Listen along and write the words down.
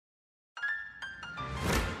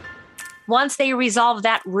once they resolve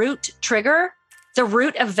that root trigger, the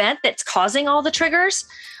root event that's causing all the triggers,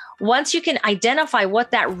 once you can identify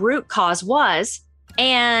what that root cause was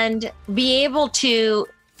and be able to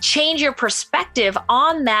change your perspective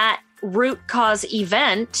on that root cause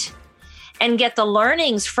event and get the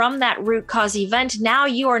learnings from that root cause event, now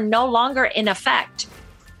you are no longer in effect.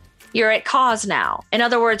 You're at cause now. In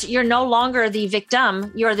other words, you're no longer the victim,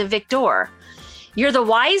 you're the victor. You're the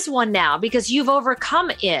wise one now because you've overcome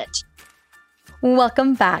it.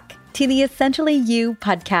 Welcome back to the Essentially You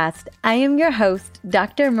podcast. I am your host,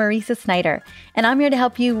 Dr. Marisa Snyder, and I'm here to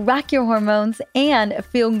help you rock your hormones and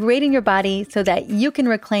feel great in your body so that you can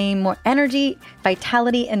reclaim more energy,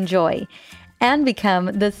 vitality, and joy, and become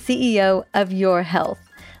the CEO of your health.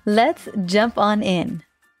 Let's jump on in.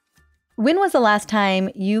 When was the last time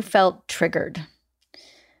you felt triggered?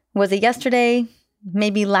 Was it yesterday?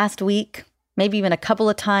 Maybe last week? Maybe even a couple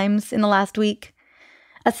of times in the last week?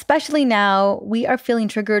 Especially now, we are feeling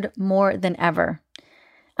triggered more than ever.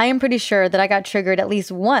 I am pretty sure that I got triggered at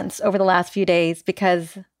least once over the last few days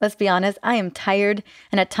because, let's be honest, I am tired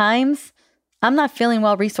and at times, I'm not feeling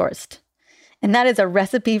well resourced. And that is a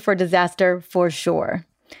recipe for disaster for sure.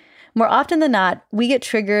 More often than not, we get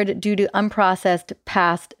triggered due to unprocessed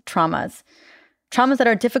past traumas. Traumas that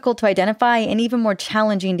are difficult to identify and even more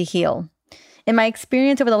challenging to heal. In my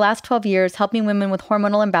experience over the last 12 years helping women with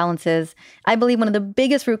hormonal imbalances, I believe one of the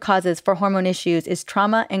biggest root causes for hormone issues is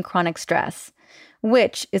trauma and chronic stress,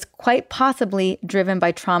 which is quite possibly driven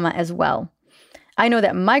by trauma as well. I know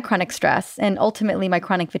that my chronic stress and ultimately my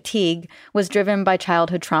chronic fatigue was driven by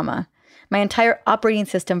childhood trauma. My entire operating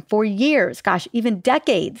system for years, even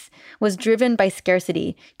decades, was driven by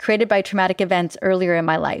scarcity created by traumatic events earlier in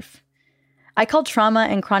my life. I call trauma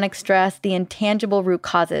and chronic stress the intangible root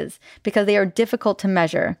causes because they are difficult to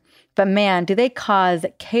measure. But man, do they cause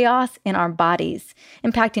chaos in our bodies,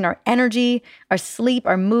 impacting our energy, our sleep,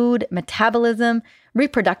 our mood, metabolism,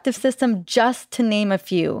 reproductive system, just to name a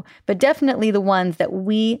few, but definitely the ones that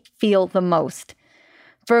we feel the most.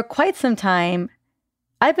 For quite some time,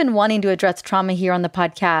 I've been wanting to address trauma here on the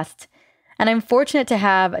podcast, and I'm fortunate to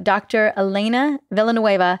have Dr. Elena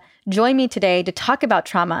Villanueva join me today to talk about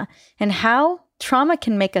trauma and how trauma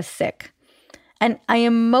can make us sick. And I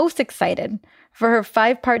am most excited for her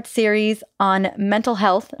 5-part series on mental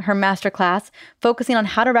health, her masterclass, focusing on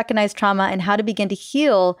how to recognize trauma and how to begin to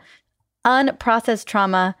heal unprocessed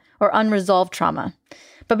trauma or unresolved trauma.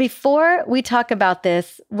 But before we talk about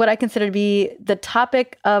this, what I consider to be the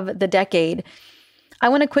topic of the decade, I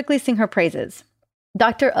want to quickly sing her praises.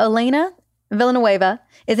 Dr. Elena Villanueva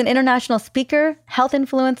is an international speaker, health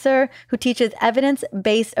influencer who teaches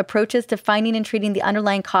evidence-based approaches to finding and treating the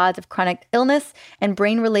underlying cause of chronic illness and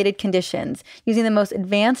brain-related conditions, using the most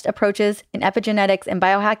advanced approaches in epigenetics and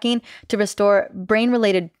biohacking to restore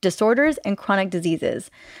brain-related disorders and chronic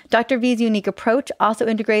diseases. Dr. V's unique approach also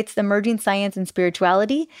integrates the emerging science and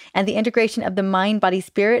spirituality and the integration of the mind, body,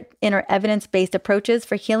 spirit in her evidence-based approaches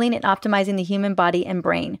for healing and optimizing the human body and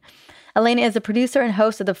brain. Elena is a producer and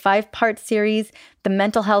host of the 5-part series, The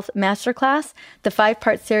Mental Health Masterclass, the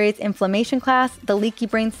 5-part series, Inflammation Class, the Leaky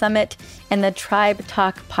Brain Summit, and the Tribe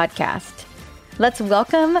Talk podcast. Let's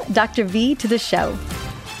welcome Dr. V to the show.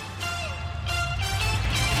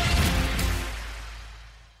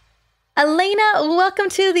 Elena, welcome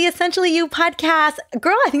to the Essentially You podcast.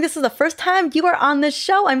 Girl, I think this is the first time you are on this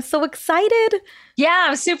show. I'm so excited. Yeah,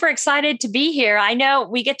 I'm super excited to be here. I know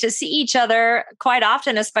we get to see each other quite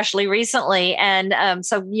often, especially recently. And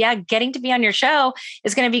so getting to be on your show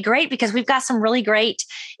is going to be great because we've got some really great,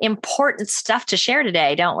 important stuff to share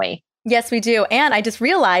today, don't we? Yes, we do. And I just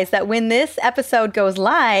realized that when this episode goes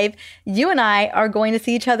live, you and I are going to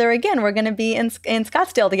see each other again. We're going to be in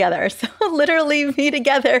Scottsdale together. So literally be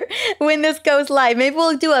together when this goes live. Maybe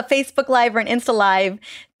we'll do a Facebook Live or an Insta Live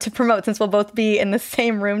to promote since we'll both be in the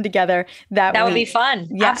same room together that week. Would be fun.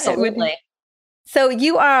 Yeah, absolutely. So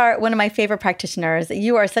you are one of my favorite practitioners.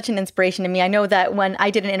 You are such an inspiration to me. I know that when I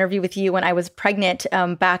did an interview with you when I was pregnant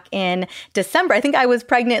back in December, I think I was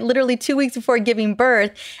pregnant literally 2 weeks before giving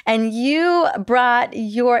birth, and you brought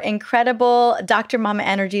your incredible Dr. Mama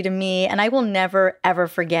energy to me, and I will never, ever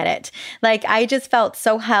forget it. Like, I just felt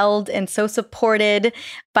so held and so supported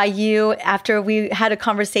by you after we had a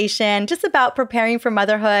conversation just about preparing for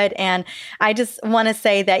motherhood. And I just want to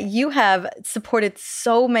say that you have supported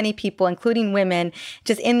so many people, including women,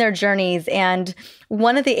 just in their journeys. And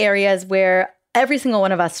one of the areas where every single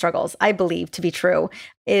one of us struggles, I believe to be true,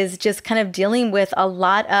 is just kind of dealing with a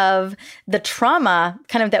lot of the trauma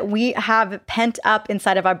kind of that we have pent up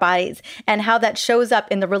inside of our bodies and how that shows up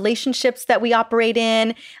in the relationships that we operate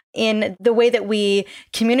in, in the way that we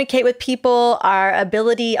communicate with people, our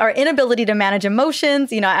inability to manage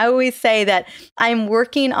emotions. I always say that I'm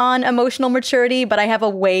working on emotional maturity, but I have a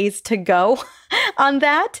ways to go on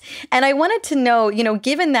that. And I wanted to know,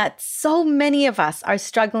 given that so many of us are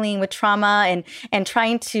struggling with trauma and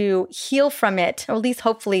trying to heal from it, or at least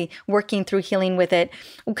hopefully working through healing with it,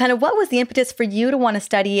 kind of what was the impetus for you to want to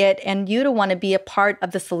study it and you to want to be a part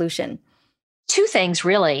of the solution? Two things,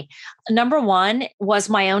 really. Number one was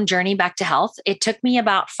my own journey back to health. It took me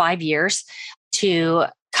about 5 years to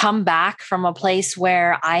come back from a place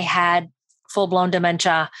where I had full-blown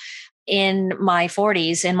dementia in my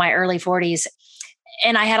early 40s.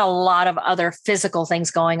 And I had a lot of other physical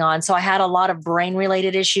things going on. So I had a lot of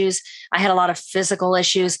brain-related issues. I had a lot of physical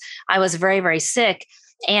issues. I was very, very sick.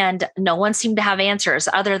 And no one seemed to have answers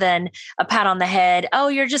other than a pat on the head. Oh,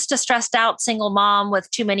 you're just a stressed out single mom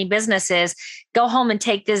with too many businesses. Go home and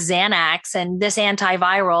take this Xanax and this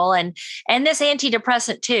antiviral and this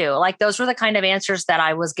antidepressant too. Like those were the kind of answers that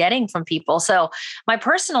I was getting from people. So my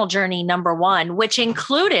personal journey, number one, which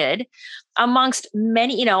included amongst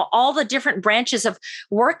many, all the different branches of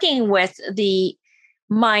working with the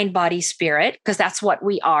mind, body, spirit, because that's what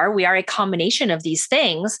we are. We are a combination of these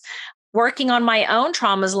things. Working on my own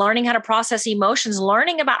traumas, learning how to process emotions,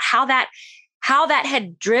 learning about how that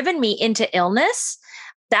had driven me into illness.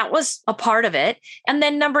 That was a part of it. And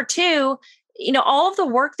then number two, all of the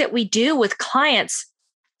work that we do with clients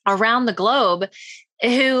around the globe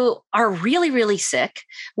who are really, really sick,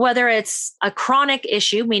 whether it's a chronic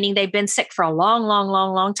issue, meaning they've been sick for a long, long,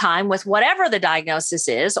 long, long time with whatever the diagnosis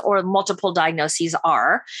is or multiple diagnoses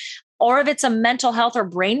are, or if it's a mental health or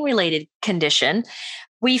brain related condition,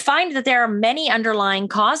 we find that there are many underlying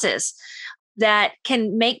causes that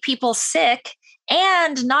can make people sick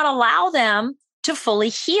and not allow them to fully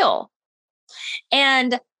heal.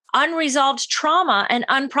 And unresolved trauma and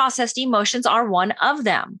unprocessed emotions are one of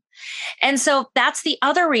them. And so that's the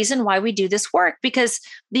other reason why we do this work, because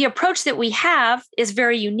the approach that we have is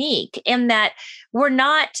very unique in that we're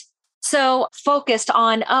not so focused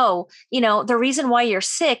on, the reason why you're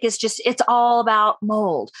sick is just, it's all about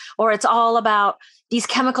mold, or it's all about these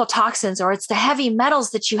chemical toxins, or it's the heavy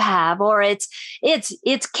metals that you have, or it's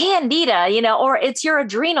candida, or it's your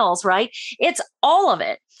adrenals, right? It's all of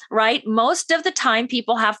it, right? Most of the time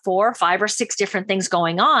people have 4, 5, or 6 different things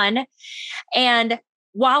going on. And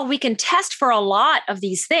while we can test for a lot of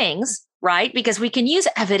these things, right? Because we can use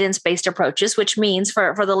evidence-based approaches, which means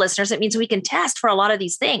for the listeners, it means we can test for a lot of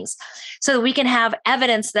these things so that we can have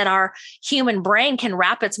evidence that our human brain can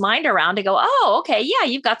wrap its mind around to go, oh, okay, yeah,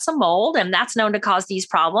 you've got some mold and that's known to cause these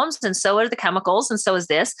problems. And so are the chemicals and so is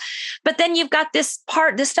this. But then you've got this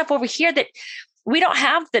stuff over here that we don't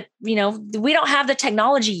have the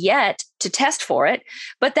technology yet to test for it,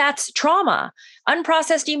 but that's trauma,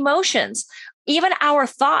 unprocessed emotions, even our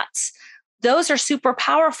thoughts. Those are super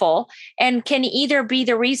powerful and can either be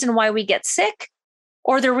the reason why we get sick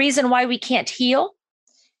or the reason why we can't heal.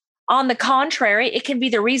 On the contrary, it can be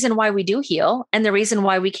the reason why we do heal and the reason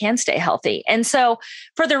why we can stay healthy. And so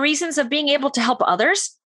for the reasons of being able to help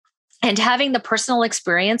others and having the personal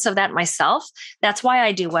experience of that myself, that's why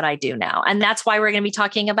I do what I do now. And that's why we're going to be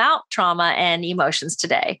talking about trauma and emotions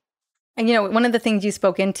today. And, one of the things you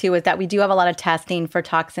spoke into is that we do have a lot of testing for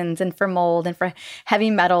toxins and for mold and for heavy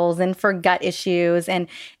metals and for gut issues. And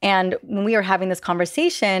when we were having this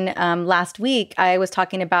conversation last week, I was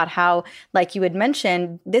talking about how, like you had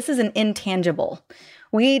mentioned, this is an intangible.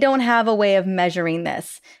 We don't have a way of measuring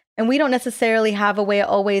this. And we don't necessarily have a way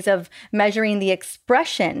always of measuring the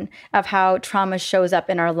expression of how trauma shows up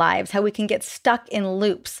in our lives, how we can get stuck in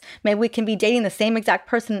loops. Maybe we can be dating the same exact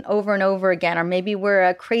person over and over again, or maybe we're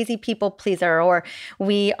a crazy people pleaser, or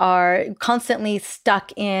we are constantly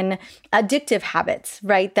stuck in addictive habits,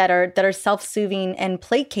 right, that are self-soothing and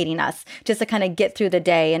placating us just to kind of get through the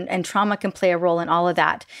day. And trauma can play a role in all of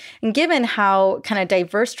that. And given how kind of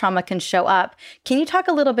diverse trauma can show up, can you talk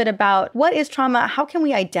a little bit about what is trauma? How can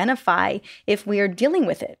we identify if we are dealing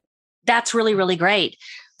with it? That's really, really great.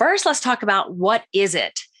 First, let's talk about what is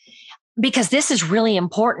it? Because this is really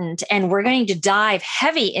important. And we're going to dive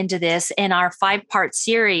heavy into this in our 5-part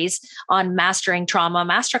series on Mastering Trauma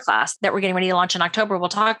Masterclass that we're getting ready to launch in October. We'll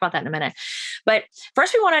talk about that in a minute. But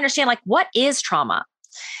first, we want to understand, what is trauma?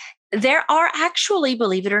 There are actually,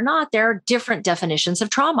 believe it or not, there are different definitions of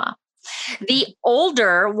trauma. The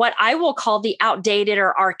older, what I will call the outdated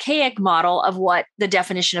or archaic model of what the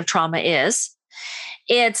definition of trauma is,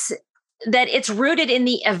 it's that it's rooted in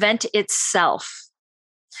the event itself.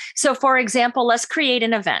 So, for example, let's create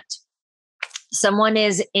an event. Someone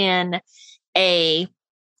is in a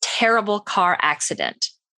terrible car accident.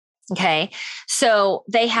 Okay. So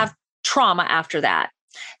they have trauma after that.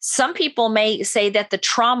 Some people may say that the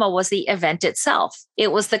trauma was the event itself.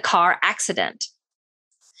 It was the car accident.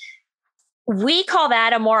 We call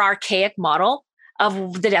that a more archaic model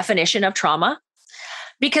of the definition of trauma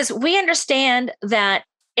because we understand that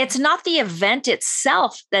it's not the event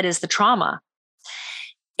itself that is the trauma.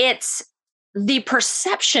 It's the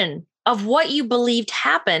perception of what you believed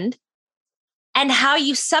happened and how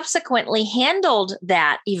you subsequently handled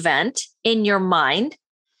that event in your mind.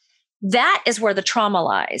 That is where the trauma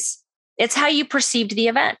lies. It's how you perceived the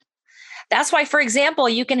event. That's why, for example,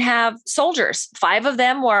 you can have soldiers, 5 of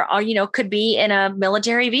them could be in a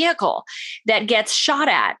military vehicle that gets shot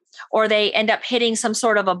at, or they end up hitting some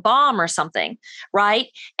sort of a bomb or something, right?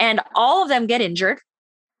 And all of them get injured.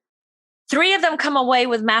 3 of them come away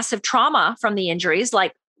with massive trauma from the injuries,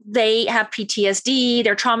 like they have PTSD,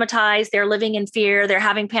 they're traumatized, they're living in fear, they're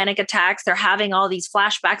having panic attacks, they're having all these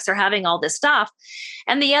flashbacks, they're having all this stuff.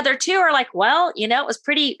 And the other 2 are like, well, it was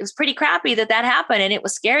pretty crappy that happened. And it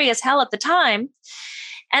was scary as hell at the time.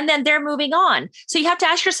 And then they're moving on. So you have to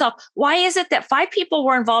ask yourself, why is it that 5 people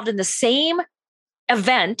were involved in the same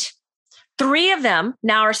event? 3 of them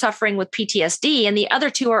now are suffering with PTSD and the other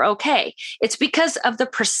 2 are okay. It's because of the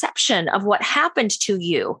perception of what happened to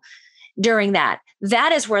you during that.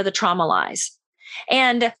 That is where the trauma lies.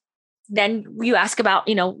 And then you ask about,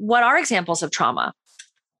 what are examples of trauma?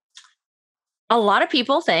 A lot of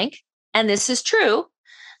people think, and this is true,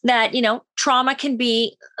 that, trauma can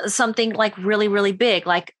be something like really, really big,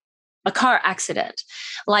 like a car accident,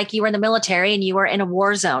 like you were in the military and you were in a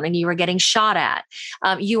war zone and you were getting shot at.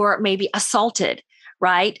 You were maybe assaulted,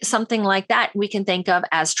 right? Something like that we can think of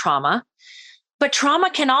as trauma. But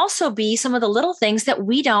trauma can also be some of the little things that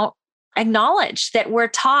we don't acknowledge, that we're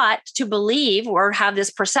taught to believe or have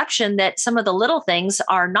this perception that some of the little things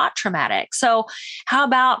are not traumatic. So how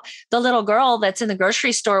about the little girl that's in the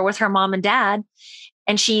grocery store with her mom and dad,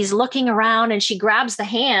 and she's looking around and she grabs the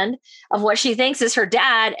hand of what she thinks is her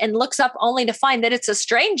dad and looks up only to find that it's a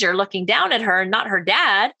stranger looking down at her and not her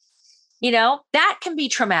dad? That can be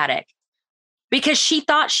traumatic because she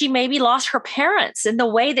thought she maybe lost her parents in the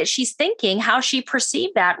way that she's thinking, how she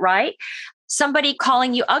perceived that, right? Somebody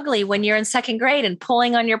calling you ugly when you're in 2nd grade and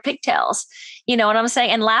pulling on your pigtails, you know what I'm saying,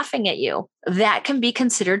 and laughing at you. That can be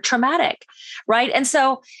considered traumatic, right? And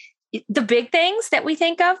so the big things that we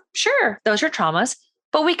think of, sure, those are traumas,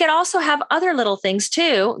 but we could also have other little things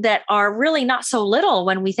too that are really not so little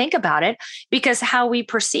when we think about it, because how we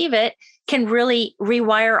perceive it can really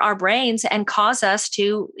rewire our brains and cause us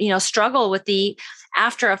to, struggle with the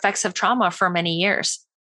after effects of trauma for many years.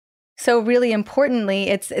 So really importantly,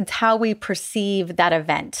 it's how we perceive that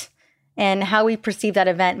event, and how we perceive that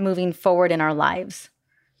event moving forward in our lives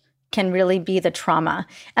can really be the trauma.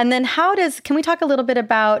 And then can we talk a little bit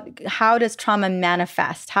about how does trauma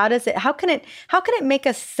manifest? How can it make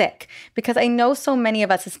us sick? Because I know so many of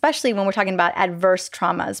us, especially when we're talking about adverse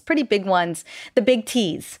traumas, pretty big ones, the big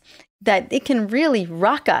T's, that it can really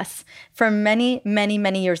rock us for many, many,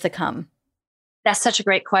 many years to come. That's such a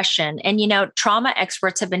great question. And, trauma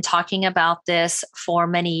experts have been talking about this for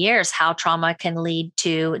many years, how trauma can lead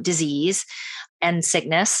to disease and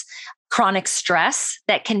sickness, chronic stress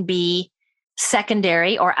that can be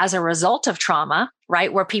secondary or as a result of trauma,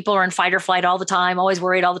 right? Where people are in fight or flight all the time, always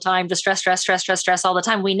worried all the time, just stress all the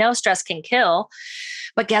time. We know stress can kill,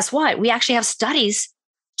 but guess what? We actually have studies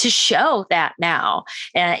to show that now.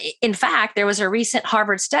 In fact, there was a recent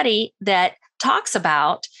Harvard study that talks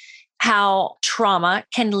about how trauma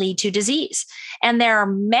can lead to disease. And there are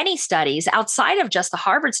many studies outside of just the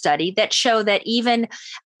Harvard study that show that even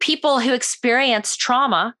people who experience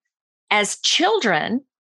trauma as children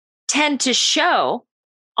tend to show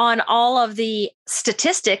on all of the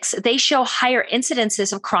statistics, they show higher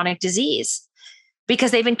incidences of chronic disease because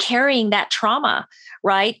they've been carrying that trauma,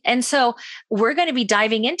 right? And so we're going to be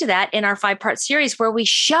diving into that in our 5-part series where we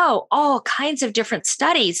show all kinds of different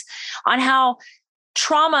studies on how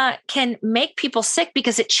trauma can make people sick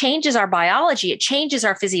because it changes our biology, it changes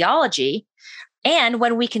our physiology. And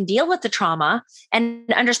when we can deal with the trauma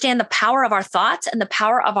and understand the power of our thoughts and the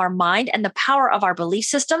power of our mind and the power of our belief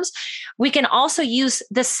systems, we can also use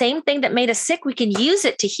the same thing that made us sick. We can use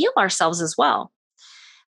it to heal ourselves as well.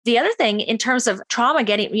 The other thing in terms of trauma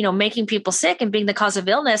making people sick and being the cause of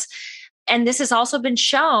illness, and this has also been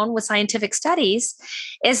shown with scientific studies,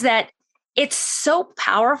 is that it's so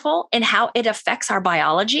powerful in how it affects our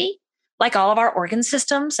biology, like all of our organ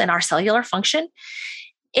systems and our cellular function.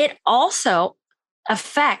 It also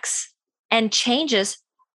affects and changes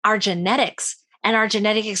our genetics and our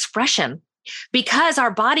genetic expression because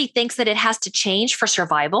our body thinks that it has to change for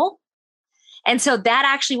survival. And so that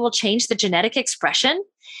actually will change the genetic expression.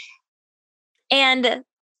 And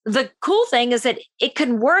the cool thing is that it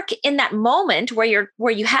can work in that moment where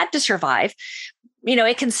you had to survive.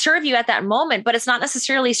 It can serve you at that moment, but it's not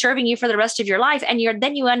necessarily serving you for the rest of your life. And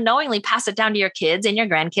then you unknowingly pass it down to your kids and your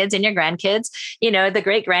grandkids and your grandkids, the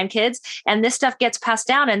great grandkids. And this stuff gets passed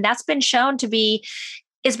down. And that's been shown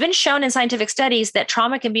it's been shown in scientific studies that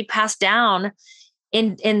trauma can be passed down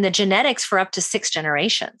in the genetics for up to 6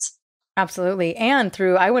 generations. Absolutely. And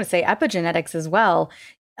through, I want to say, epigenetics as well.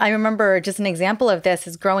 I remember just an example of this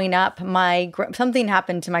is growing up, something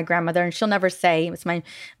happened to my grandmother, and she'll never say, it was my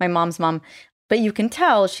mom's mom. But you can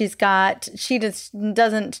tell she just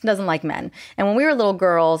doesn't like men. And when we were little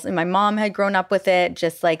girls, and my mom had grown up with it,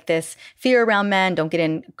 just like this fear around men, don't get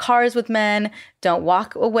in cars with men, don't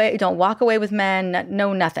walk away with men,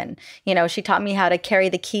 no nothing. She taught me how to carry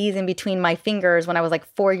the keys in between my fingers when I was like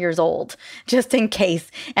 4 years old, just in case,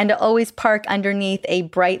 and to always park underneath a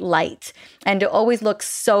bright light, and to always look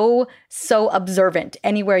so observant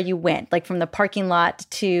anywhere you went, like from the parking lot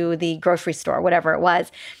to the grocery store, whatever it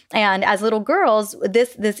was. And as little girls,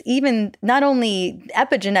 this even not only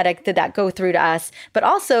epigenetic did that go through to us, but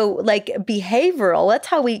also like behavioral. That's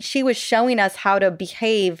how she was showing us how to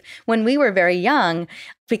behave when we were very young,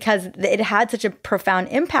 because it had such a profound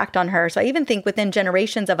impact on her. So I even think within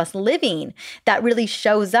generations of us living, that really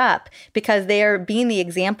shows up because they're being the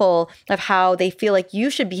example of how they feel like you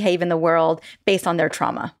should behave in the world based on their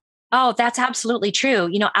trauma. Oh, that's absolutely true.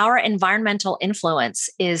 Our environmental influence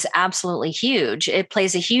is absolutely huge. It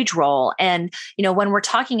plays a huge role. And, when we're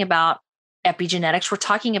talking about epigenetics, we're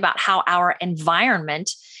talking about how our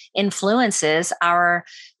environment influences our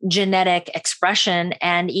genetic expression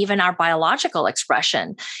and even our biological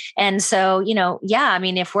expression. And so,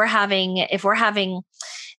 if we're having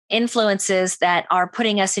influences that are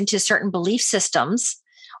putting us into certain belief systems,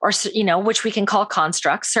 or, which we can call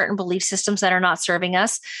constructs, certain belief systems that are not serving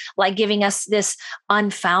us, like giving us this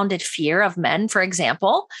unfounded fear of men, for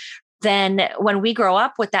example, then when we grow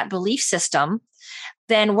up with that belief system,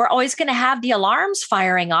 then we're always going to have the alarms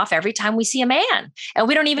firing off every time we see a man. And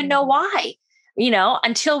we don't even know why,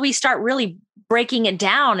 until we start really breaking it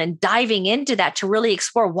down and diving into that to really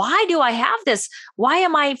explore, why do I have this? Why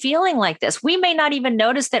am I feeling like this? We may not even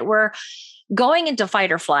notice that we're going into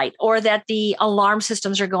fight or flight, or that the alarm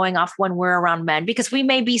systems are going off when we're around men, because we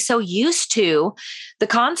may be so used to the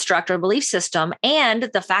construct or belief system and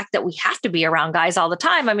the fact that we have to be around guys all the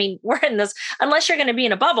time. I mean, we're in this, unless you're going to be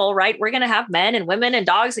in a bubble, right? We're going to have men and women and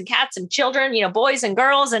dogs and cats and children, boys and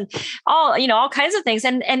girls and all kinds of things.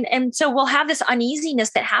 And so we'll have this uneasiness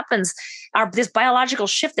that happens, this biological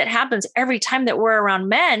shift that happens every time that we're around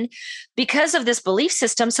men because of this belief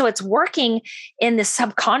system. So it's working in this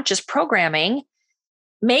subconscious programming,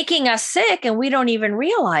 making us sick, and we don't even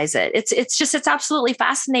realize it. It's absolutely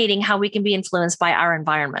fascinating how we can be influenced by our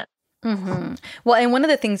environment. Mm-hmm. Well, and one of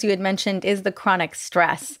the things you had mentioned is the chronic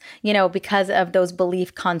stress, because of those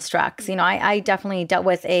belief constructs. I definitely dealt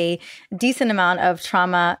with a decent amount of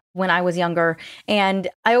trauma when I was younger. And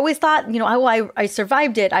I always thought, I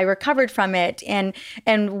survived it. I recovered from it. And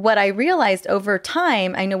what I realized over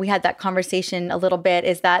time, I know we had that conversation a little bit,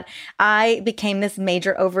 is that I became this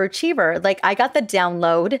major overachiever. Like I got the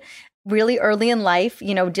download really early in life,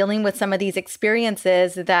 dealing with some of these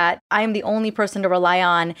experiences that I'm the only person to rely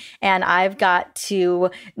on, and I've got to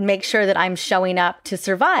make sure that I'm showing up to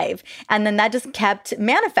survive. And then that just kept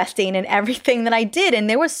manifesting in everything that I did. And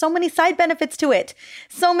there were so many side benefits to it,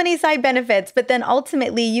 so many side benefits. But then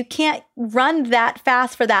ultimately, you can't run that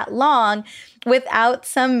fast for that long without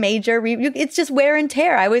some major, it's just wear and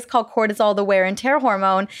tear. I always call cortisol the wear and tear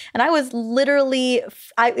hormone. And I was literally,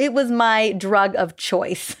 it was my drug of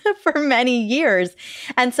choice for many years.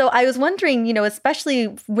 And so I was wondering,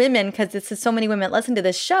 especially women, because this is so many women that listen to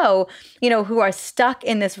this show, who are stuck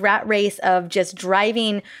in this rat race of just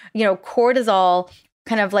driving, cortisol,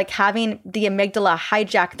 kind of like having the amygdala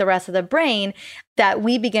hijack the rest of the brain, that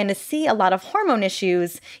we begin to see a lot of hormone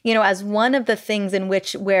issues, as one of the things in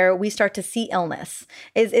where we start to see illness.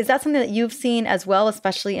 Is that something that you've seen as well,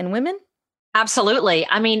 especially in women? Absolutely.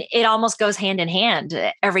 I mean, it almost goes hand in hand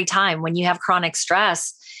every time. When you have chronic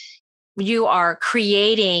stress, you are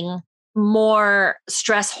creating more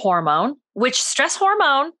stress hormone, which stress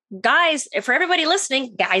hormone, guys, for everybody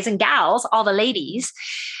listening, guys and gals, all the ladies,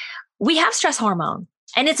 we have stress hormone.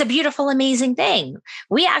 And it's a beautiful, amazing thing.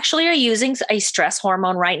 We actually are using a stress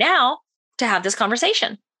hormone right now to have this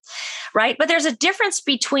conversation, right? But there's a difference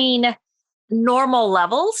between normal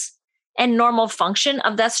levels and normal function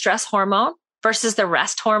of that stress hormone versus the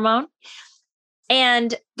rest hormone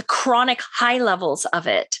and the chronic high levels of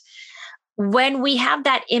it. When we have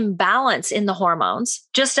that imbalance in the hormones,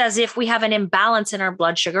 just as if we have an imbalance in our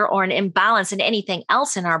blood sugar or an imbalance in anything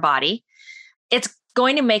else in our body, it's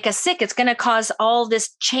going to make us sick. It's going to cause all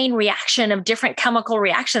this chain reaction of different chemical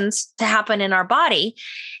reactions to happen in our body.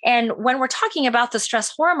 And when we're talking about the stress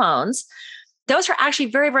hormones, those are actually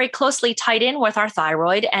very, very closely tied in with our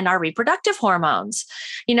thyroid and our reproductive hormones.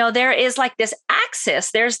 There is like this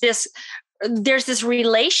axis, there's this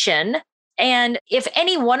relation. And if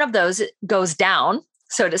any one of those goes down,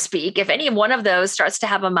 so to speak, if any one of those starts to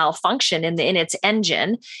have a malfunction in its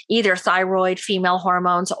engine, either thyroid, female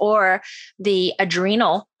hormones, or the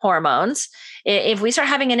adrenal hormones, if we start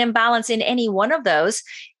having an imbalance in any one of those,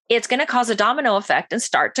 it's going to cause a domino effect and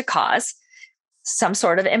start to cause some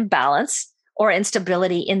sort of imbalance or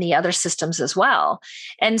instability in the other systems as well.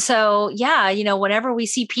 And so, whenever we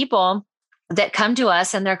see people that come to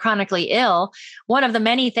us and they're chronically ill, one of the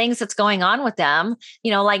many things that's going on with them,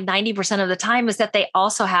 like 90% of the time, is that they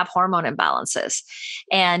also have hormone imbalances.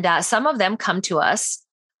 And some of them come to us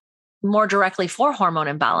more directly for hormone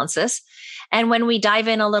imbalances. And when we dive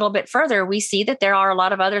in a little bit further, we see that there are a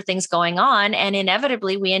lot of other things going on. And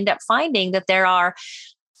inevitably, we end up finding that there are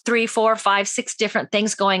 3, 4, 5, 6 different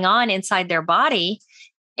things going on inside their body,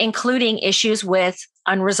 including issues with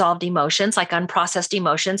unresolved emotions, like unprocessed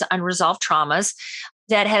emotions, unresolved traumas,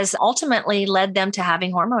 that has ultimately led them to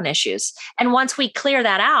having hormone issues. And once we clear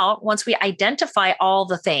that out, once we identify all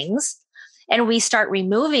the things and we start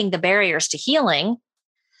removing the barriers to healing,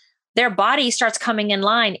 their body starts coming in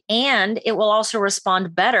line, and it will also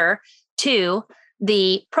respond better to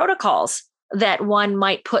the protocols that one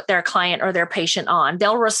might put their client or their patient on.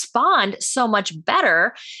 They'll respond so much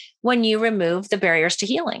better when you remove the barriers to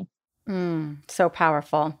healing. So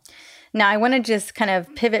powerful. Now, I want to just kind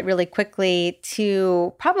of pivot really quickly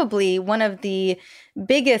to probably one of the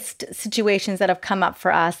biggest situations that have come up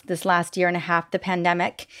for us this last year and a half, the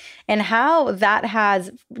pandemic, and how that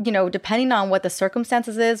has, depending on what the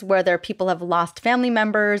circumstances is, whether people have lost family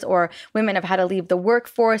members or women have had to leave the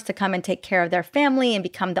workforce to come and take care of their family and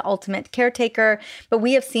become the ultimate caretaker. But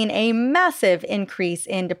we have seen a massive increase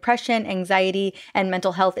in depression, anxiety, and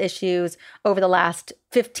mental health issues over the last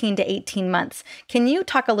 15 to 18 months. Can you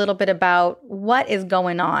talk a little bit about what is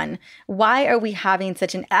going on? Why are we having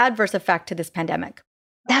such an adverse effect to this pandemic?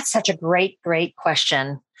 That's such a great, great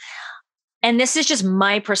question. And this is just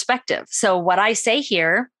my perspective. So what I say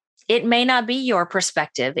here, it may not be your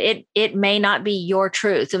perspective. It may not be your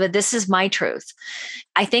truth, but this is my truth.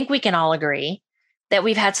 I think we can all agree that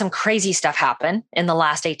we've had some crazy stuff happen in the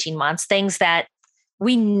last 18 months, things that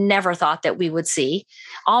we never thought that we would see,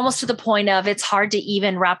 almost to the point of it's hard to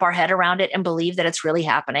even wrap our head around it and believe that it's really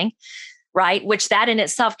happening, right? Which that in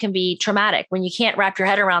itself can be traumatic. When you can't wrap your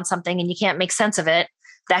head around something and you can't make sense of it,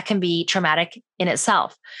 that can be traumatic in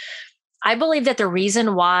itself. I believe that the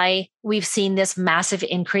reason why we've seen this massive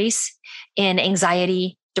increase in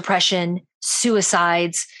anxiety, depression,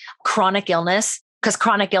 suicides, chronic illness, because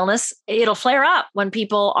chronic illness, it'll flare up when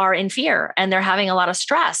people are in fear and they're having a lot of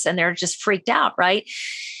stress and they're just freaked out, right?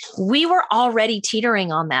 We were already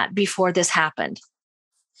teetering on that before this happened.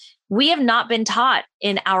 We have not been taught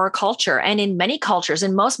in our culture, and in many cultures,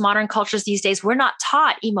 in most modern cultures these days, we're not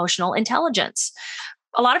taught emotional intelligence.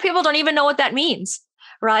 A lot of people don't even know what that means,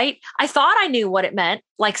 right? I thought I knew what it meant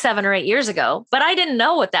like 7 or 8 years ago, but I didn't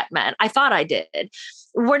know what that meant. I thought I did.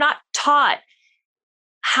 We're not taught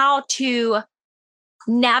how to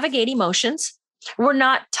navigate emotions. We're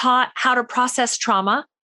not taught how to process trauma.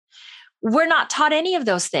 We're not taught any of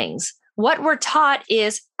those things. What we're taught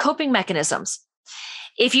is coping mechanisms.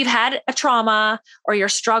 If you've had a trauma or you're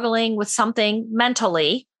struggling with something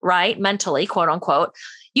mentally, right? Mentally, quote unquote,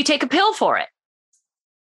 you take a pill for it.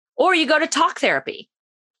 Or you go to talk therapy.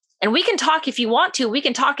 And we can talk if you want to. We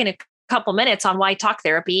can talk in a couple minutes on why talk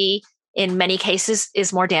therapy in many cases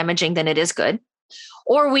is more damaging than it is good.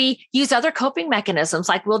 Or we use other coping mechanisms,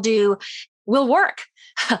 like we'll work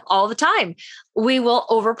all the time. We will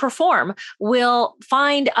overperform. We'll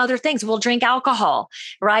find other things. We'll drink alcohol,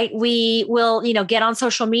 right? We will, get on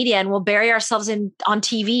social media and we'll bury ourselves on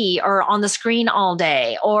TV or on the screen all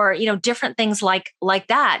day, or, different things like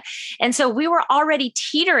that. And so we were already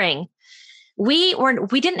teetering. We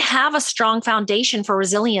didn't have a strong foundation for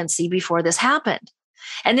resiliency before this happened.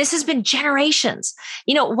 And this has been generations.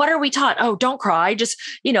 What are we taught? Oh, don't cry. Just,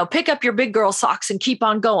 pick up your big girl socks and keep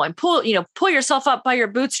on going. Pull yourself up by your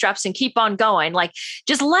bootstraps and keep on going. Like,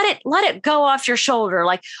 just let it go off your shoulder,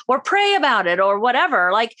 or pray about it or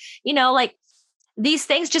whatever. These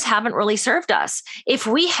things just haven't really served us. If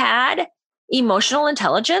we had emotional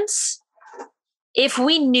intelligence, if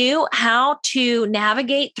we knew how to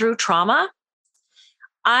navigate through trauma,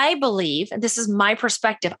 I believe, and this is my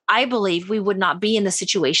perspective, I believe we would not be in the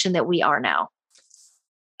situation that we are now.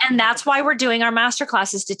 And that's why we're doing our master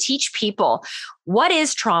classes, to teach people what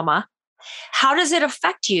is trauma, how does it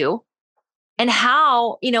affect you, and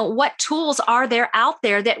how, what tools are there out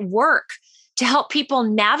there that work to help people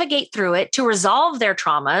navigate through it, to resolve their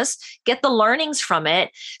traumas, get the learnings from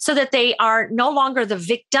it, so that they are no longer the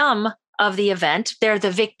victim of the event, they're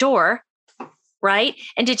the victor, right?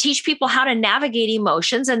 And to teach people how to navigate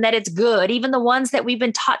emotions, and that it's good, even the ones that we've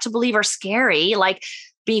been taught to believe are scary, like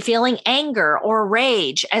be feeling anger or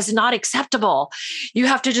rage as not acceptable. You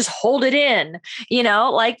have to just hold it in,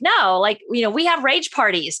 no, we have rage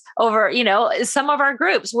parties over, some of our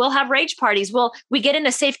groups will have rage parties. We get in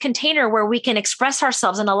a safe container where we can express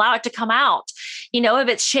ourselves and allow it to come out. If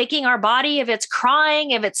it's shaking our body, if it's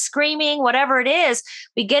crying, if it's screaming, whatever it is,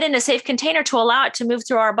 we get in a safe container to allow it to move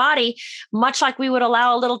through our body, much like we would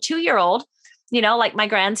allow a little 2-year-old. Like my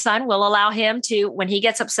grandson will allow him to, when he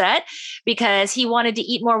gets upset because he wanted to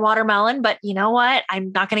eat more watermelon, but you know what?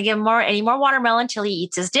 I'm not going to give him any more watermelon till he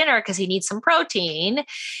eats his dinner because he needs some protein.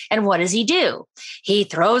 And what does he do? He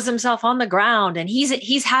throws himself on the ground and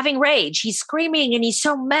he's having rage. He's screaming and he's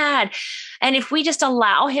so mad. And if we just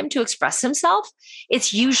allow him to express himself,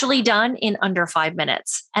 it's usually done in under 5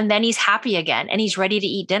 minutes. And then he's happy again and he's ready to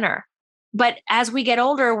eat dinner. But as we get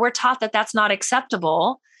older, we're taught that that's not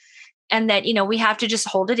acceptable. And that, we have to just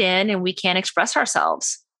hold it in and we can't express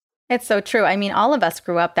ourselves. It's so true. I mean, all of us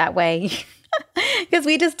grew up that way because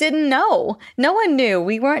we just didn't know. No one knew.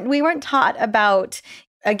 We weren't taught about,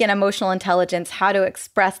 again, emotional intelligence, how to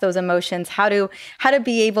express those emotions, how to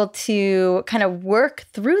be able to kind of work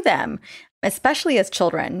through them, especially as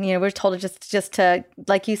children. We're told just to,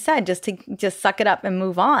 like you said, just suck it up and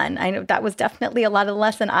move on. I know that was definitely a lot of the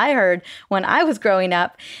lesson I heard when I was growing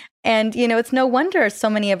up. And, it's no wonder so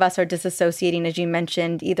many of us are disassociating, as you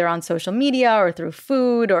mentioned, either on social media or through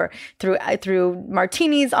food or through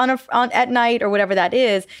martinis on at night or whatever that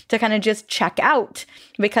is, to kind of just check out,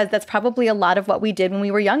 because that's probably a lot of what we did when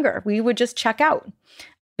we were younger. We would just check out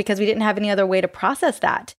because we didn't have any other way to process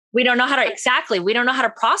that. We don't know how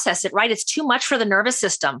to process it, right? It's too much for the nervous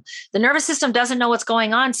system. The nervous system doesn't know what's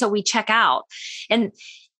going on, so we check out. And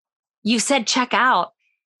you said check out.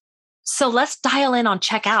 So let's dial in on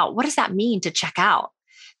check out. What does that mean to check out?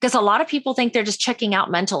 Because a lot of people think they're just checking out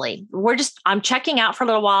mentally. I'm checking out for a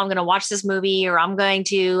little while. I'm going to watch this movie, or I'm going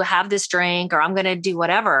to have this drink, or I'm going to do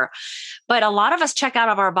whatever. But a lot of us check out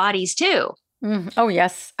of our bodies too. Oh,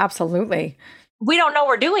 yes, absolutely. We don't know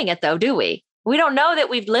we're doing it though, do we? We don't know that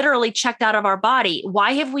we've literally checked out of our body.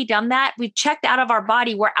 Why have we done that? We've checked out of our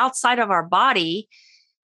body. We're outside of our body,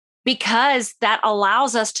 because that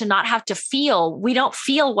allows us to not have to feel. We don't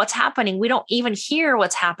feel what's happening. We don't even hear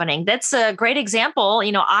what's happening. That's a great example.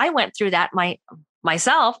 I went through that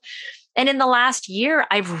myself. And in the last year,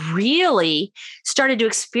 I've really started to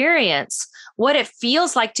experience what it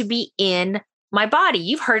feels like to be in my body.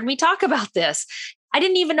 You've heard me talk about this. I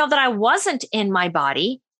didn't even know that I wasn't in my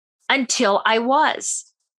body until I was.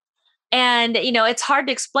 And, it's hard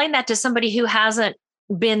to explain that to somebody who hasn't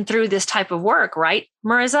been through this type of work, right,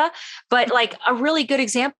 Marissa? But like a really good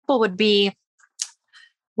example would be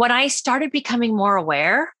when I started becoming more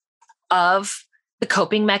aware of the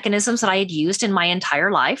coping mechanisms that I had used in my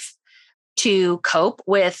entire life to cope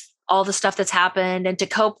with all the stuff that's happened, and to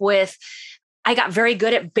cope with, I got very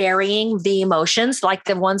good at burying the emotions, like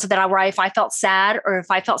the ones that if I felt sad, or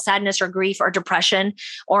if I felt sadness or grief or depression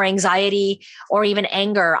or anxiety or even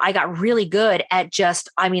anger, I got really good at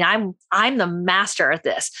I'm the master at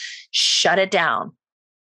this. Shut it down.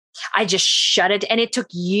 I just shut it. And it took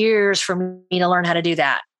years for me to learn how to do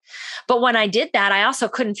that. But when I did that, I also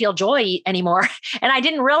couldn't feel joy anymore. And I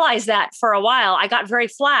didn't realize that for a while. I got very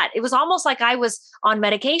flat. It was almost like I was on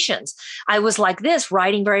medications. I was like this,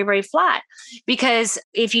 riding very, very flat. Because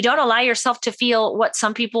if you don't allow yourself to feel what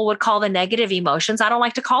some people would call the negative emotions, I don't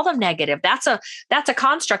like to call them negative. That's a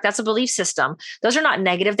construct. That's a belief system. Those are not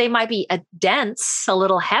negative. They might be dense, a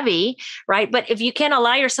little heavy, right? But if you can't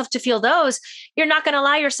allow yourself to feel those, you're not going to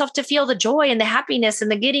allow yourself to feel the joy and the happiness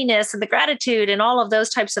and the giddiness and the gratitude and all of those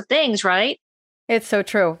types of things, right? It's so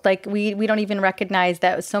true. Like we don't even recognize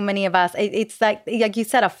that so many of us, it's like you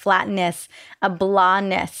said, a flatness, a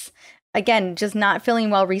blahness. Again, just not feeling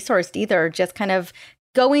well resourced either, just kind of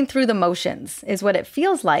going through the motions is what it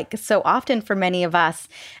feels like so often for many of us.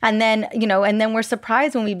 And then, we're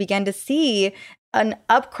surprised when we begin to see an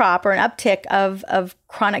upcrop or an uptick of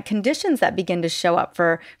chronic conditions that begin to show up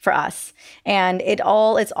for us. And it's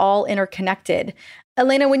all interconnected.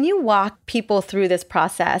 Elena, when you walk people through this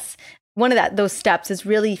process, one of those steps is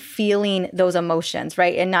really feeling those emotions,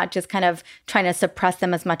 right? And not just kind of trying to suppress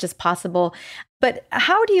them as much as possible. But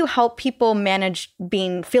how do you help people manage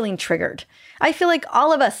feeling triggered? I feel like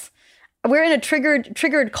all of us, we're in a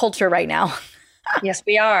triggered culture right now. Yes,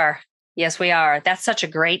 we are. Yes, we are. That's such a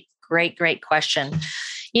great question.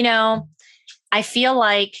 I feel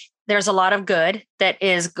like there's a lot of good that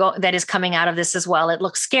is coming out of this as well. It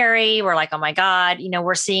looks scary. We're like, oh my God,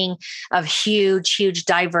 we're seeing a huge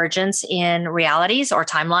divergence in realities or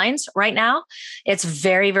timelines right now. It's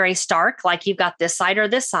very, very stark. Like you've got this side or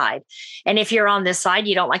this side. And if you're on this side,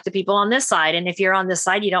 you don't like the people on this side. And if you're on this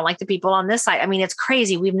side, you don't like the people on this side. I mean, it's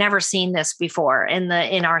crazy. We've never seen this before in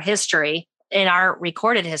our history, in our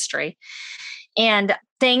recorded history. And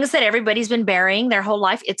things that everybody's been burying their whole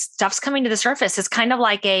life, stuff's coming to the surface. It's kind of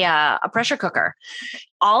like a pressure cooker.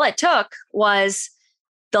 All it took was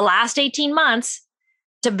the last 18 months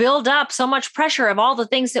to build up so much pressure of all the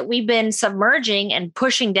things that we've been submerging and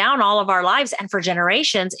pushing down all of our lives. And for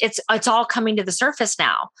generations, it's all coming to the surface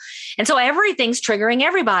now. And so everything's triggering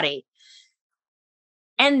everybody.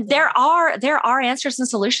 And there are answers and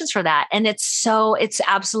solutions for that. And it's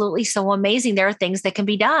absolutely so amazing. There are things that can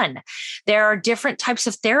be done. There are different types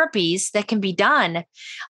of therapies that can be done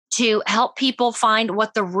to help people find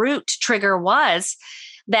what the root trigger was,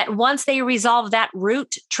 that once they resolve that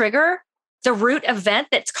root trigger, the root event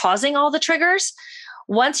that's causing all the triggers,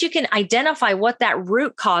 once you can identify what that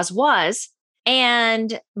root cause was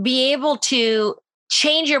and be able to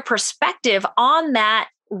change your perspective on that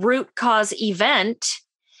root cause event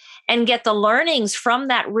and get the learnings from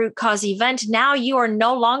that root cause event, now you are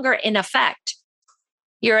no longer in effect.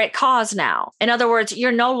 You're at cause now. In other words,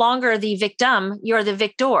 you're no longer the victim, you're the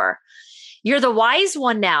victor. You're the wise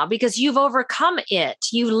one now because you've overcome it.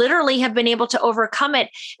 You literally have been able to overcome it.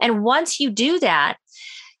 And once you do that,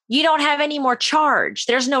 you don't have any more charge.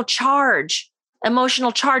 There's no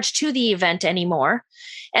emotional charge to the event anymore.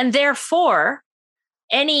 And therefore,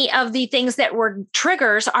 any of the things that were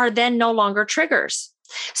triggers are then no longer triggers.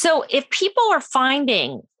 So if people are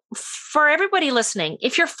finding, for everybody listening,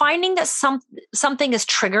 if you're finding that something is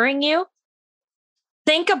triggering you,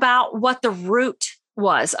 think about what the root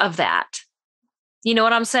was of that. You know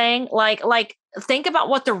what I'm saying? Like think about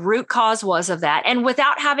what the root cause was of that. And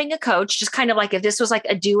without having a coach, just kind of like if this was like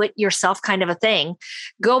a do-it-yourself kind of a thing,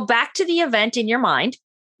 go back to the event in your mind,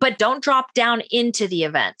 but don't drop down into the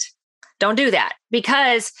event. Don't do that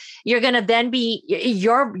because you're going to then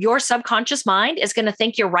your subconscious mind is going to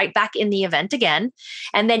think you're right back in the event again.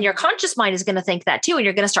 And then your conscious mind is going to think that too. And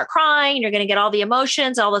you're going to start crying. And you're going to get all the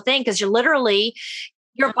emotions, all the thing, because your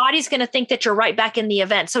body's going to think that you're right back in the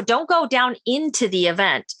event. So don't go down into the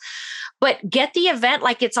event, but get the event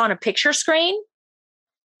like it's on a picture screen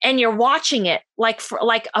and you're watching it like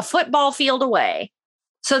a football field away.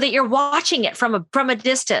 So that you're watching it from a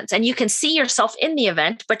distance and you can see yourself in the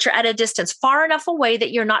event, but you're at a distance far enough away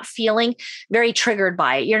that you're not feeling very triggered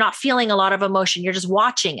by it. You're not feeling a lot of emotion. You're just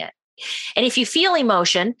watching it. And if you feel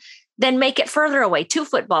emotion, then make it further away, 2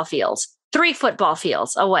 football fields, 3 football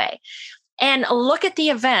fields away, and look at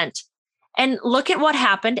the event and look at what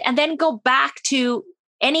happened. And then go back to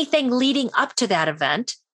anything leading up to that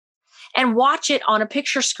event and watch it on a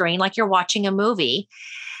picture screen like you're watching a movie.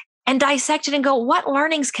 And dissect it and go, what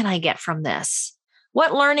learnings can I get from this?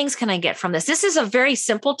 What learnings can I get from this? This is a very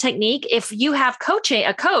simple technique. If you have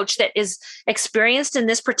a coach that is experienced in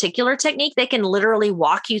this particular technique, they can literally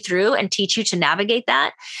walk you through and teach you to navigate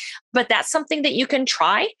that. But that's something that you can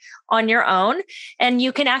try on your own and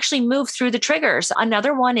you can actually move through the triggers.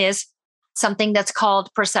 Another one is something that's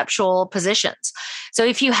called perceptual positions. So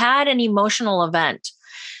if you had an emotional event,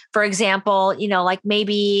 for example, like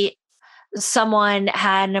maybe someone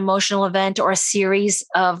had an emotional event or a series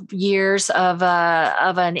of years of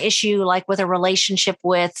an issue, like with a relationship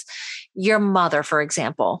with your mother, for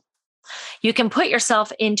example, you can put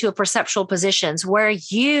yourself into a perceptual positions where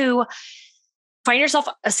you find yourself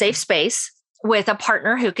a safe space with a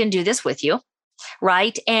partner who can do this with you,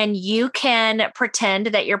 right? And you can pretend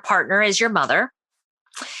that your partner is your mother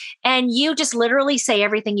and you just literally say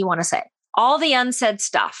everything you want to say, all the unsaid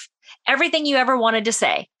stuff, everything you ever wanted to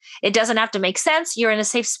say. It doesn't have to make sense. You're in a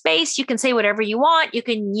safe space. You can say whatever you want.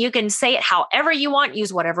 You can say it however you want,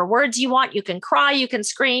 use whatever words you want. You can cry, you can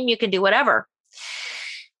scream, you can do whatever.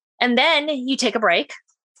 And then you take a break.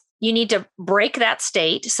 You need to break that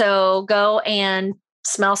state. So go and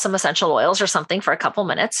smell some essential oils or something for a couple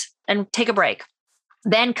minutes and take a break.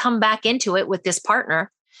 Then come back into it with this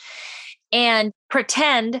partner and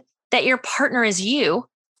pretend that your partner is you.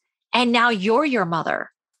 And now you're your mother.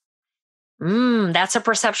 That's a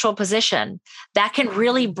perceptual position that can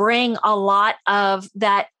really bring a lot of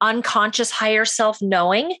that unconscious higher self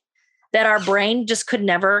knowing that our brain just could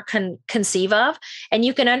never conceive of. And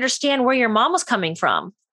you can understand where your mom was coming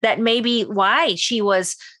from. That may be why she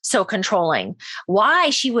was so controlling, why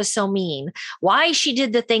she was so mean, why she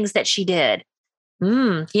did the things that she did.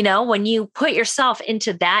 When you put yourself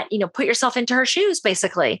into that, put yourself into her shoes,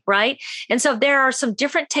 basically, right? And so there are some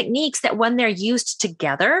different techniques that when they're used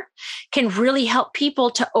together can really help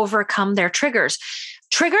people to overcome their triggers.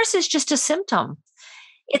 Triggers is just a symptom.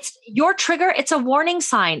 It's your trigger. It's a warning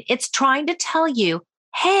sign. It's trying to tell you,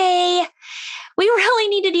 hey, we really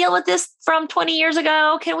need to deal with this from 20 years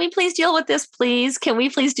ago. Can we please deal with this, please? Can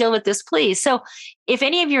we please deal with this, please? So if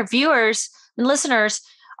any of your viewers and listeners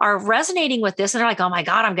are resonating with this and they're like, oh my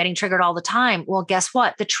God, I'm getting triggered all the time. Well, guess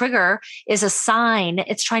what? The trigger is a sign.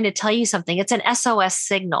 It's trying to tell you something. It's an SOS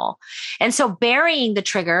signal. And so burying the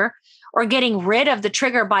trigger or getting rid of the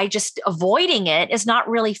trigger by just avoiding it is not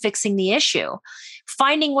really fixing the issue.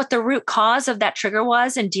 Finding what the root cause of that trigger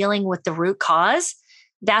was and dealing with the root cause,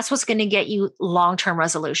 that's what's going to get you long-term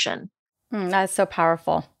resolution. That's so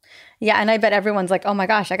powerful. Yeah. And I bet everyone's like, oh my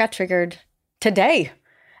gosh, I got triggered today.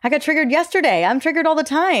 I got triggered yesterday. I'm triggered all the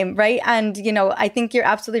time, right? And, I think you're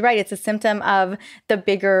absolutely right. It's a symptom of the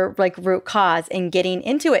bigger root cause and getting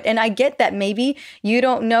into it. And I get that maybe you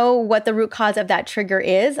don't know what the root cause of that trigger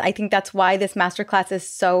is. I think that's why this masterclass is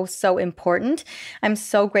so, so important. I'm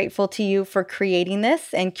so grateful to you for creating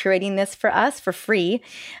this and curating this for us for free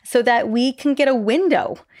so that we can get a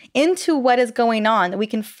window into what is going on, that we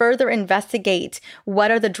can further investigate what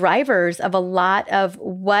are the drivers of a lot of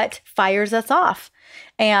what fires us off.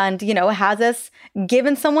 And, has us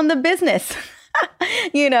given someone the business,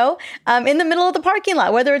 in the middle of the parking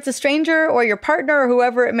lot, whether it's a stranger or your partner or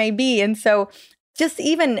whoever it may be. And so just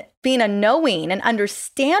even being a knowing and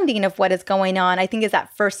understanding of what is going on, I think is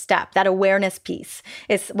that first step, that awareness piece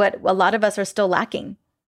is what a lot of us are still lacking.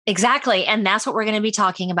 Exactly. And that's what we're going to be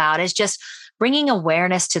talking about is just bringing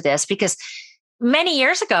awareness to this, because many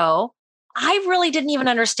years ago, I really didn't even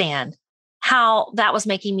understand how that was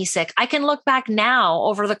making me sick. I can look back now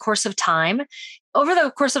over the course of time. Over the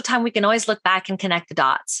course of time, we can always look back and connect the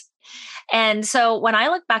dots. And so when I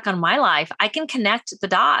look back on my life, I can connect the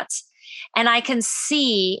dots and I can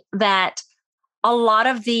see that a lot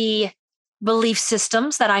of the belief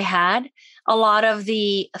systems that I had, a lot of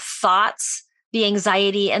the thoughts, the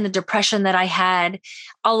anxiety and the depression that I had,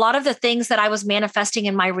 a lot of the things that I was manifesting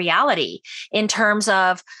in my reality in terms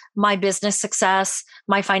of my business success,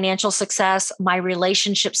 my financial success, my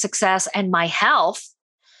relationship success, and my health,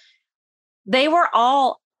 they were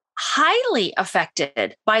all highly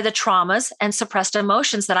affected by the traumas and suppressed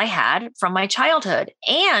emotions that I had from my childhood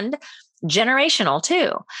and generational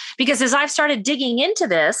too. Because as I've started digging into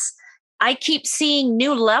this, I keep seeing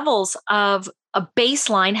new levels of a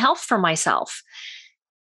baseline health for myself.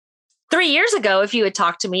 3 years ago, if you had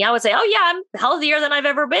talked to me, I would say, oh yeah, I'm healthier than I've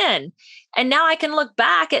ever been. And now I can look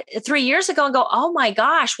back at 3 years ago and go, oh my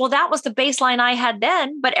gosh, well, that was the baseline I had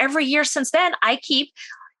then. But every year since then, I keep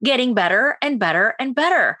getting better and better and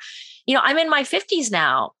better. I'm in my 50s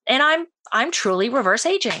now and I'm truly reverse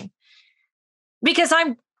aging because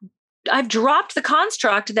I've dropped the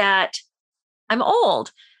construct that I'm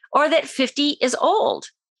old or that 50 is old.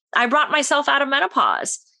 I brought myself out of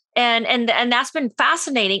menopause and that's been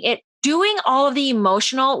fascinating. Doing all of the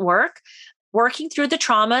emotional work, working through the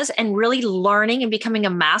traumas and really learning and becoming a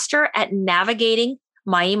master at navigating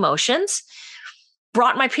my emotions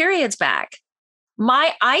brought my periods back.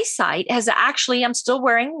 My eyesight has actually, I'm still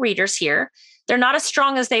wearing readers here. They're not as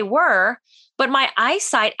strong as they were, but my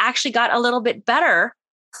eyesight actually got a little bit better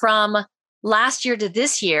from last year to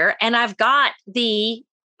this year. And I've got the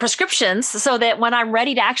prescriptions so that when I'm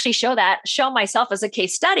ready to actually show myself as a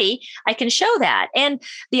case study, I can show that. And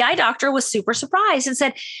the eye doctor was super surprised and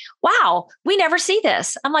said, wow, we never see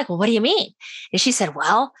this. I'm like, well, what do you mean? And she said,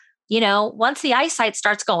 well, once the eyesight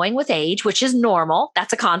starts going with age, which is normal,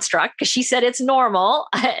 that's a construct because she said it's normal.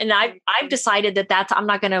 And I've decided that I'm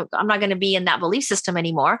not going to be in that belief system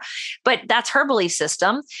anymore, but that's her belief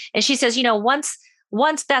system. And she says,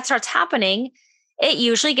 once that starts happening, it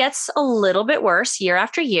usually gets a little bit worse year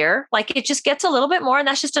after year. Like it just gets a little bit more. And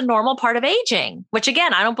that's just a normal part of aging, which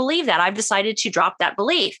again, I don't believe that. I've decided to drop that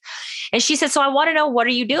belief. And she said, so I want to know, what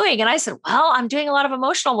are you doing? And I said, well, I'm doing a lot of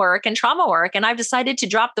emotional work and trauma work. And I've decided to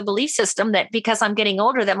drop the belief system that because I'm getting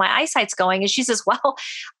older, that my eyesight's going. And she says, well,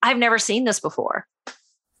 I've never seen this before.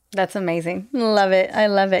 That's amazing. Love it. I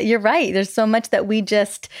love it. You're right. There's so much that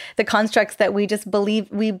the constructs that we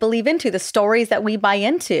believe into, the stories that we buy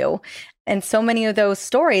into. And so many of those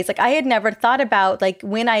stories, like I had never thought about, like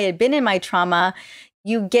when I had been in my trauma,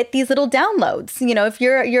 you get these little downloads. If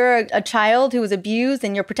you're a child who was abused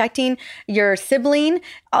and you're protecting your sibling,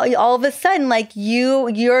 all of a sudden, like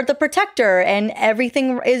you're the protector and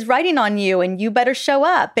everything is riding on you and you better show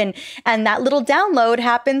up. And that little download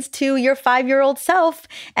happens to your 5-year-old self.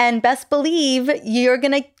 And best believe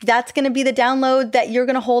that's going to be the download that you're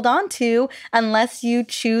going to hold on to unless you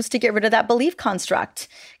choose to get rid of that belief construct.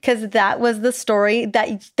 Because that was the story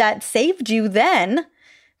that saved you then.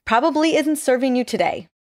 Probably isn't serving you today.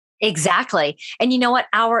 Exactly. And you know what?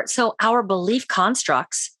 Our belief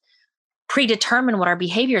constructs predetermine what our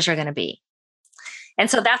behaviors are going to be. And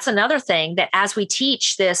so that's another thing that as we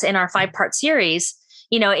teach this in our 5-part series,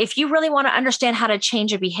 if you really want to understand how to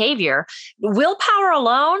change a behavior, willpower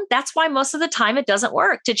alone, that's why most of the time it doesn't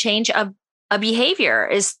work to change a behavior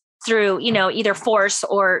is through, either force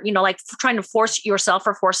or, like trying to force yourself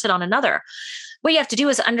or force it on another. What you have to do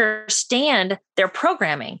is understand their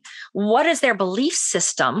programming. What is their belief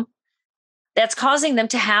system that's causing them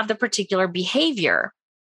to have the particular behavior?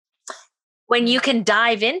 When you can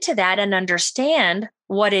dive into that and understand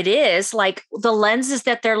what it is, like the lenses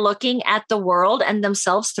that they're looking at the world and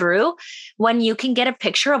themselves through, when you can get a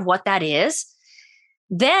picture of what that is,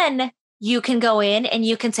 then you can go in and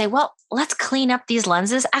you can say, well, let's clean up these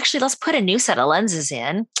lenses. Actually, let's put a new set of lenses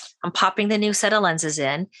in. I'm popping the new set of lenses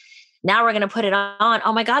in. Now we're going to put it on.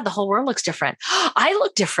 Oh my God, the whole world looks different. I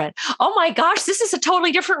look different. Oh my gosh, this is a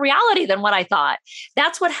totally different reality than what I thought.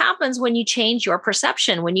 That's what happens when you change your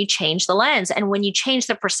perception, when you change the lens. And when you change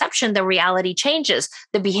the perception, the reality changes,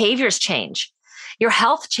 the behaviors change. Your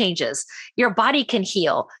health changes, your body can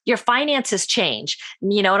heal, your finances change.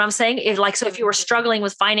 You know what I'm saying? If you were struggling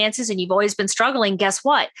with finances and you've always been struggling, guess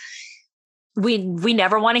what? We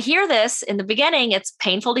never want to hear this in the beginning. It's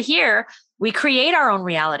painful to hear. We create our own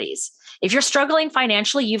realities. If you're struggling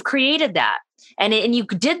financially, you've created that. And you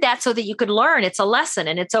did that so that you could learn. It's a lesson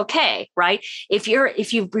and it's okay, right? If you're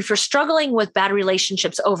struggling with bad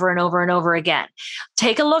relationships over and over and over again,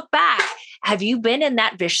 take a look back. Have you been in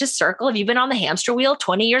that vicious circle? Have you been on the hamster wheel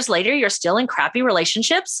 20 years later? You're still in crappy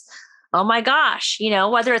relationships? Oh my gosh,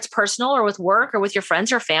 whether it's personal or with work or with your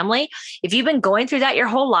friends or family, if you've been going through that your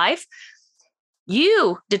whole life,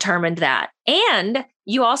 you determined that. And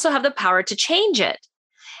you also have the power to change it.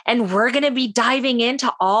 And we're going to be diving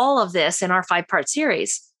into all of this in our 5-part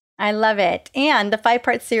series. I love it. And the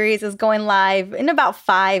 5-part series is going live in about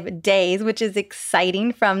 5 days, which is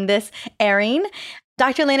exciting from this airing.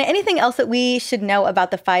 Dr. Elena, anything else that we should know about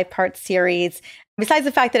the 5-part series? Besides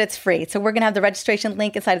the fact that it's free. So we're going to have the registration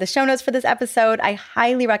link inside of the show notes for this episode. I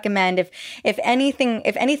highly recommend if anything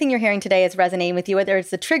you're hearing today is resonating with you, whether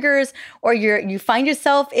it's the triggers or you find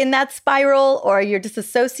yourself in that spiral or you're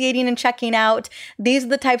disassociating and checking out, these are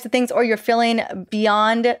the types of things, or you're feeling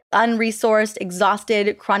beyond unresourced,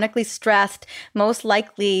 exhausted, chronically stressed, most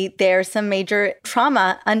likely there's some major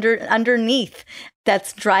trauma underneath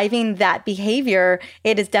that's driving that behavior.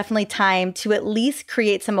 It is definitely time to at least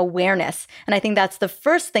create some awareness. And I think that's the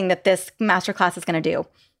first thing that this masterclass is going to do.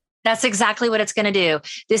 That's exactly what it's going to do.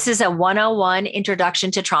 This is a 101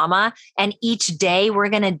 introduction to trauma. And each day we're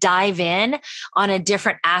going to dive in on a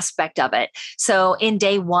different aspect of it. So in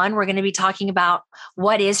day 1, we're going to be talking about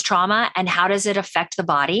what is trauma and how does it affect the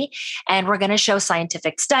body. And we're going to show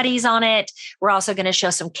scientific studies on it. We're also going to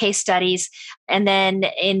show some case studies. And then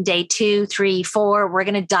in day 2, 3, 4, we're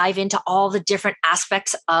going to dive into all the different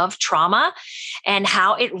aspects of trauma and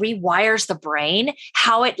how it rewires the brain,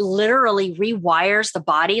 how it literally rewires the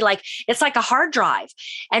body. It's like a hard drive.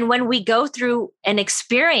 And when we go through an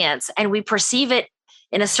experience and we perceive it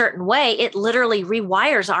in a certain way, it literally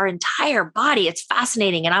rewires our entire body. It's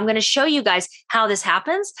fascinating. And I'm going to show you guys how this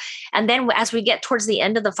happens. And then as we get towards the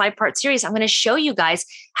end of the 5-part series, I'm going to show you guys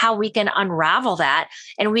how we can unravel that.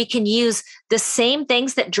 And we can use the same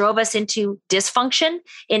things that drove us into dysfunction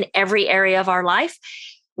in every area of our life.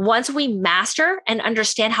 Once we master and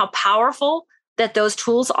understand how powerful that those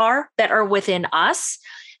tools are that are within us,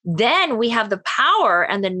 then we have the power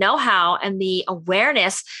and the know-how and the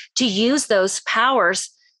awareness to use those powers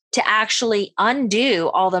to actually undo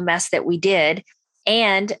all the mess that we did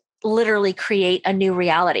and literally create a new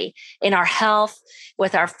reality in our health,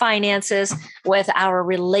 with our finances, with our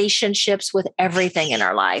relationships, with everything in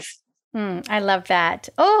our life. I love that.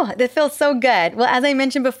 Oh, that feels so good. Well, as I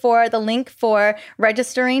mentioned before, the link for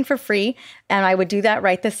registering for free, and I would do that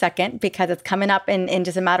right this second because it's coming up in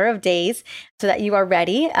just a matter of days so that you are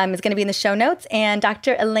ready. It's going to be in the show notes. And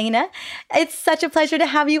Dr. Elena, it's such a pleasure to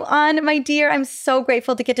have you on, my dear. I'm so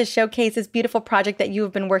grateful to get to showcase this beautiful project that you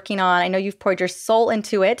have been working on. I know you've poured your soul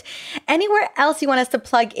into it. Anywhere else you want us to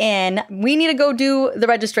plug in, we need to go do the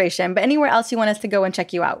registration, but anywhere else you want us to go and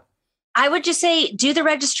check you out? I would just say do the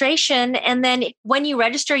registration. And then when you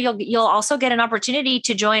register, you'll also get an opportunity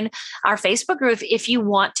to join our Facebook group if you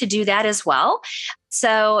want to do that as well.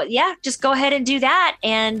 So yeah, just go ahead and do that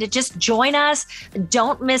and just join us.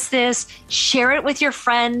 Don't miss this. Share it with your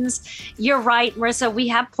friends. You're right, Marissa. We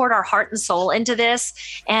have poured our heart and soul into this.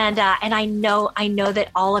 And I know that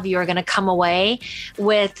all of you are going to come away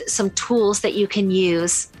with some tools that you can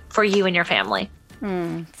use for you and your family.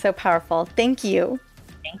 So powerful. Thank you.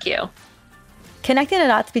 Thank you. Connecting the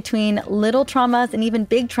dots between little traumas and even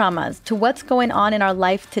big traumas to what's going on in our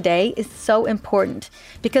life today is so important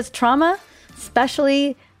because trauma,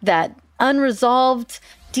 especially that unresolved,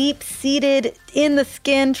 deep-seated in the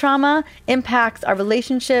skin trauma, impacts our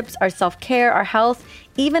relationships, our self-care, our health,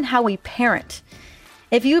 even how we parent.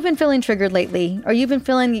 If you've been feeling triggered lately, or you've been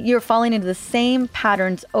feeling you're falling into the same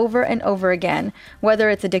patterns over and over again, whether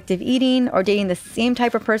it's addictive eating or dating the same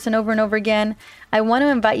type of person over and over again, I want to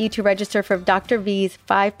invite you to register for Dr. V's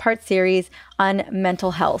 5-part series on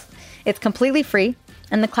mental health. It's completely free,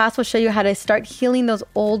 and the class will show you how to start healing those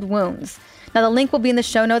old wounds. Now, the link will be in the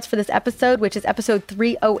show notes for this episode, which is episode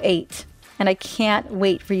 308, and I can't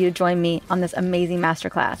wait for you to join me on this amazing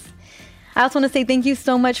masterclass. I also want to say thank you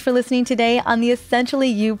so much for listening today on the Essentially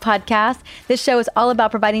You podcast. This show is all about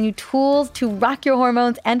providing you tools to rock your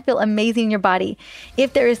hormones and feel amazing in your body.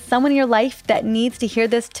 If there is someone in your life that needs to hear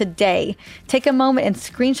this today, take a moment and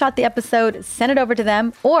screenshot the episode, send it over to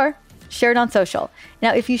them, or share it on social.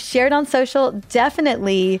 Now, if you share it on social,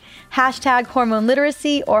 definitely hashtag hormone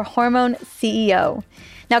literacy or hormone CEO.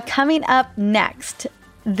 Now, coming up next,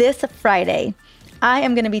 this Friday, I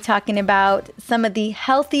am going to be talking about some of the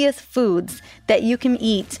healthiest foods that you can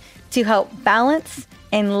eat to help balance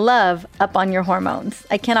and love up on your hormones.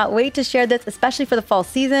 I cannot wait to share this, especially for the fall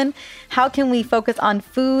season. How can we focus on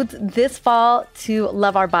foods this fall to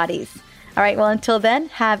love our bodies? All right, well, until then,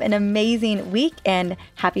 have an amazing week and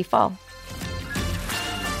happy fall.